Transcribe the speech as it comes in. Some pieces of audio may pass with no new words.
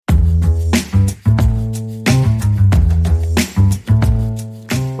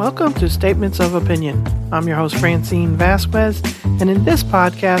Welcome to Statements of Opinion. I'm your host, Francine Vasquez, and in this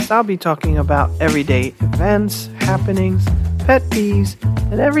podcast, I'll be talking about everyday events, happenings, pet peeves,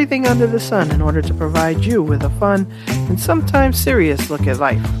 and everything under the sun in order to provide you with a fun and sometimes serious look at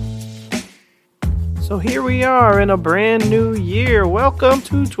life. So here we are in a brand new year. Welcome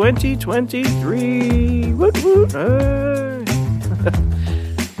to 2023. Woot woot. Hey.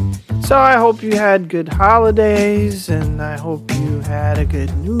 So I hope you had good holidays, and I hope you had a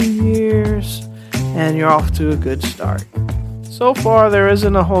good New Year's, and you're off to a good start. So far, there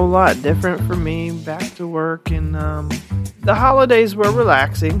isn't a whole lot different for me. Back to work, and the holidays were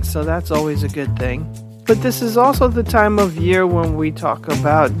relaxing, so that's always a good thing. But this is also the time of year when we talk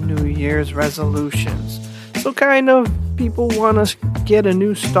about New Year's resolutions. So kind of people want to get a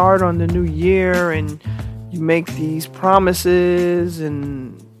new start on the new year, and you make these promises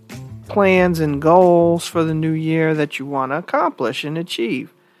and plans and goals for the new year that you want to accomplish and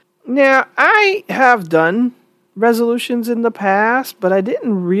achieve. Now, I have done resolutions in the past, but I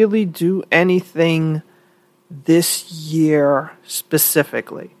didn't really do anything this year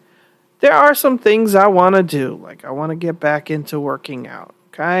specifically. There are some things I want to do, like I want to get back into working out,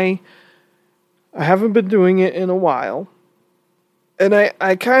 okay? I haven't been doing it in a while, and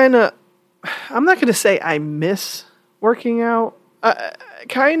I'm not going to say I miss working out.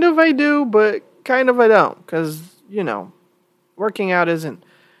 Kind of I do, but kind of I don't, because, working out isn't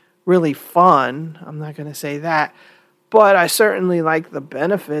really fun. I'm not going to say that, but I certainly like the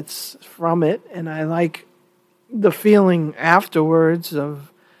benefits from it, and I like the feeling afterwards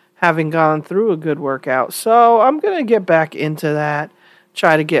of having gone through a good workout. So I'm going to get back into that,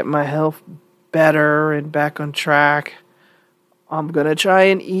 try to get my health better and back on track. I'm going to try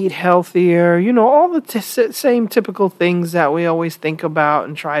and eat healthier, all the same typical things that we always think about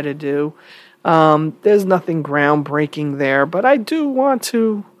and try to do. There's nothing groundbreaking there, but I do want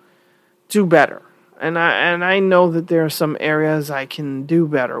to do better. And I know that there are some areas I can do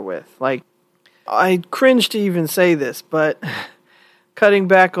better with. Like, I cringe to even say this, but cutting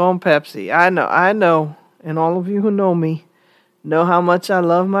back on Pepsi. I know, and all of you who know me know how much I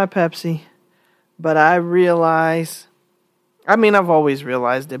love my Pepsi, but I realize... I've always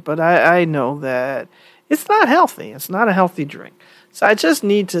realized it, but I know that it's not healthy. It's not a healthy drink. So I just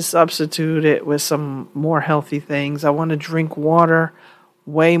need to substitute it with some more healthy things. I want to drink water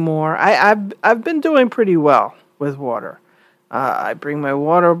way more. I've been doing pretty well with water. I bring my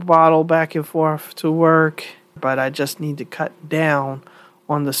water bottle back and forth to work, but I just need to cut down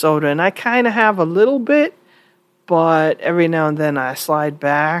on the soda. And I kind of have a little bit, but every now and then I slide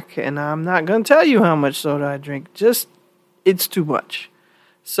back, and I'm not going to tell you how much soda I drink. It's too much.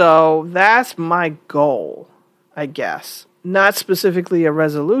 So that's my goal, I guess. Not specifically a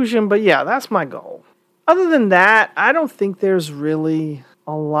resolution, but yeah, that's my goal. Other than that, I don't think there's really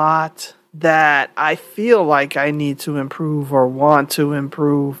a lot that I feel like I need to improve or want to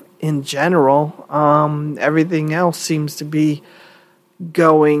improve in general. Everything else seems to be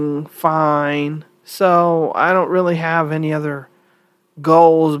going fine. So I don't really have any other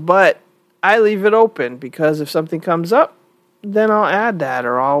goals, but I leave it open because if something comes up, then I'll add that,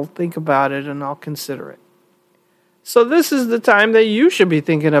 or I'll think about it and I'll consider it. So this is the time that you should be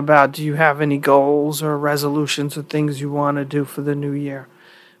thinking about, do you have any goals or resolutions or things you want to do for the new year?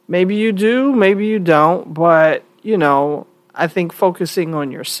 Maybe you do, maybe you don't, but, I think focusing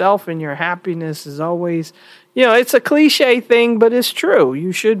on yourself and your happiness is always, it's a cliche thing, but it's true.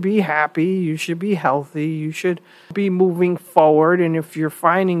 You should be happy, you should be healthy, you should be moving forward, and if you're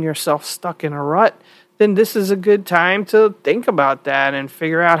finding yourself stuck in a rut, then this is a good time to think about that and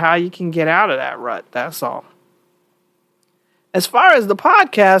figure out how you can get out of that rut. That's all. As far as the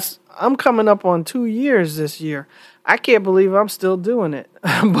podcast, I'm coming up on 2 years this year. I can't believe I'm still doing it,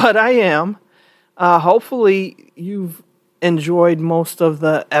 but I am. Hopefully, you've enjoyed most of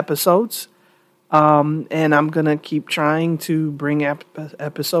the episodes, and I'm going to keep trying to bring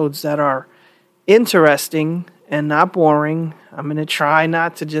episodes that are interesting and not boring. I'm going to try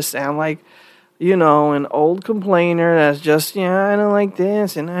not to just sound like an old complainer that's just, I don't like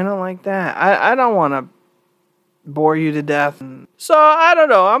this and I don't like that. I don't want to bore you to death. So, I don't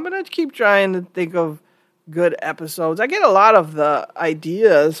know. I'm going to keep trying to think of good episodes. I get a lot of the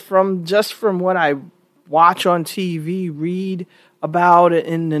ideas from what I watch on TV, read about it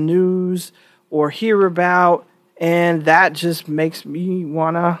in the news, or hear about, and that just makes me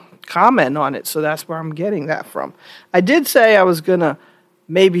want to comment on it. So that's where I'm getting that from. I did say I was going to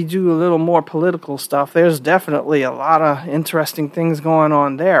maybe do a little more political stuff. There's definitely a lot of interesting things going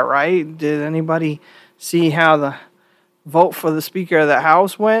on there, right? Did anybody see how the vote for the Speaker of the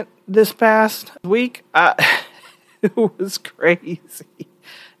House went this past week? It was crazy.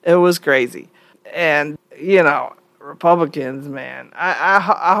 It was crazy. And, Republicans, man,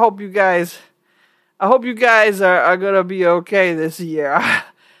 I hope you guys are going to be okay this year.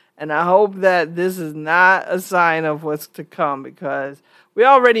 And I hope that this is not a sign of what's to come, because we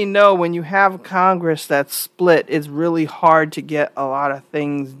already know when you have Congress that's split, it's really hard to get a lot of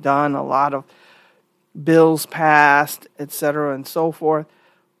things done, a lot of bills passed, etc. and so forth.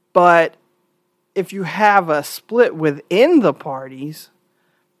 But if you have a split within the parties,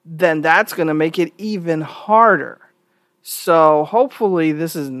 then that's going to make it even harder. So hopefully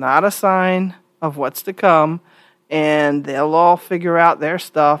this is not a sign of what's to come, and they'll all figure out their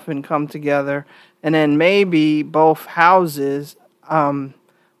stuff and come together. And then maybe both houses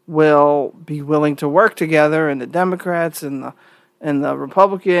will be willing to work together, and the Democrats and the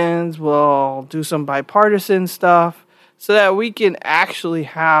Republicans will do some bipartisan stuff so that we can actually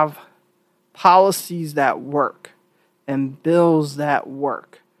have policies that work and bills that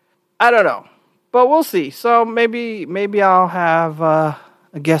work. I don't know, but we'll see. So maybe I'll have a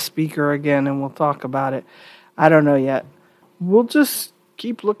guest speaker again and we'll talk about it. I don't know yet. We'll just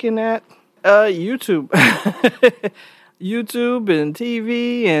keep looking at YouTube. YouTube and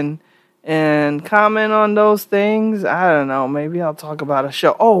TV and comment on those things. I don't know. Maybe I'll talk about a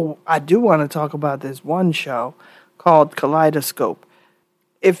show. Oh, I do want to talk about this one show called Kaleidoscope.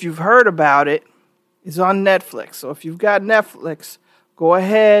 If you've heard about it, it's on Netflix. So if you've got Netflix, go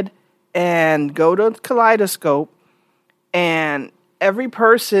ahead and go to Kaleidoscope, and every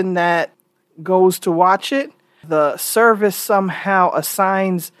person that goes to watch it, the service somehow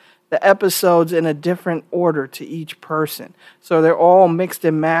assigns the episodes in a different order to each person. So they're all mixed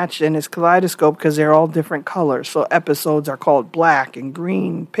and matched, and it's Kaleidoscope because they're all different colors. So episodes are called black and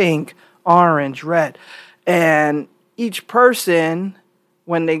green, pink, orange, red. And each person,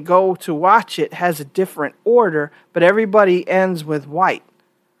 when they go to watch it, has a different order, but everybody ends with white.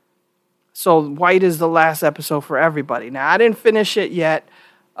 So white is the last episode for everybody. Now, I didn't finish it yet.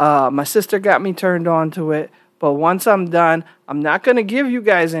 My sister got me turned on to it. But once I'm done, I'm not going to give you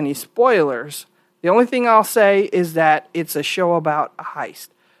guys any spoilers. The only thing I'll say is that it's a show about a heist.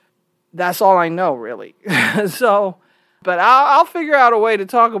 That's all I know, really. But I'll figure out a way to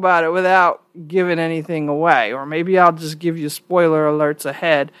talk about it without giving anything away. Or maybe I'll just give you spoiler alerts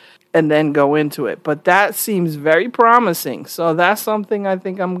ahead and then go into it. But that seems very promising. So that's something I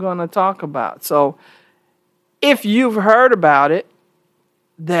think I'm going to talk about. So if you've heard about it,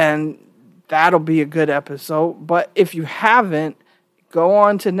 then that'll be a good episode. But if you haven't, go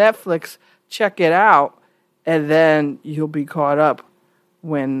on to Netflix, check it out, and then you'll be caught up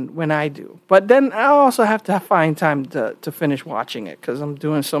when I do. But then I also have to find time to finish watching it because I'm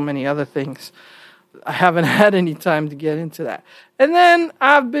doing so many other things. I haven't had any time to get into that. And then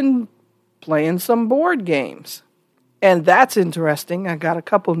I've been playing some board games. And that's interesting. I got a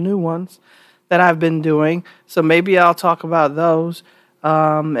couple new ones that I've been doing. So maybe I'll talk about those.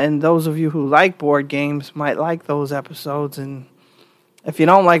 And those of you who like board games might like those episodes. And if you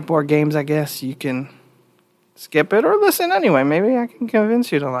don't like board games, I guess you can skip it or listen anyway. Maybe I can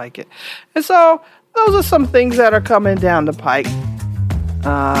convince you to like it. And so those are some things that are coming down the pike.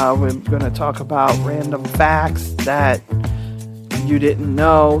 We're going to talk about random facts that you didn't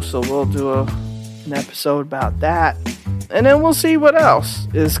know. So we'll do an episode about that. And then we'll see what else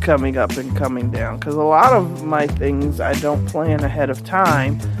is coming up and coming down. Because a lot of my things I don't plan ahead of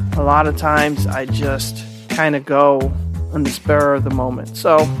time. A lot of times I just kind of go on the spur of the moment.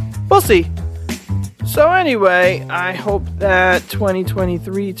 So we'll see. So anyway, I hope that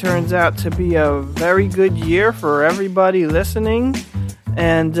 2023 turns out to be a very good year for everybody listening.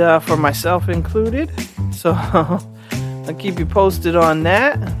 And for myself included. So I'll keep you posted on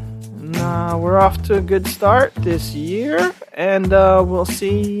that. We're off to a good start this year, and we'll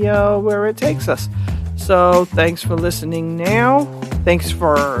see where it takes us. So thanks for listening now. Thanks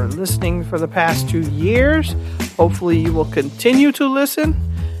for listening for the past 2 years. Hopefully you will continue to listen,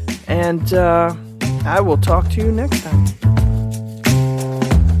 and I will talk to you next time.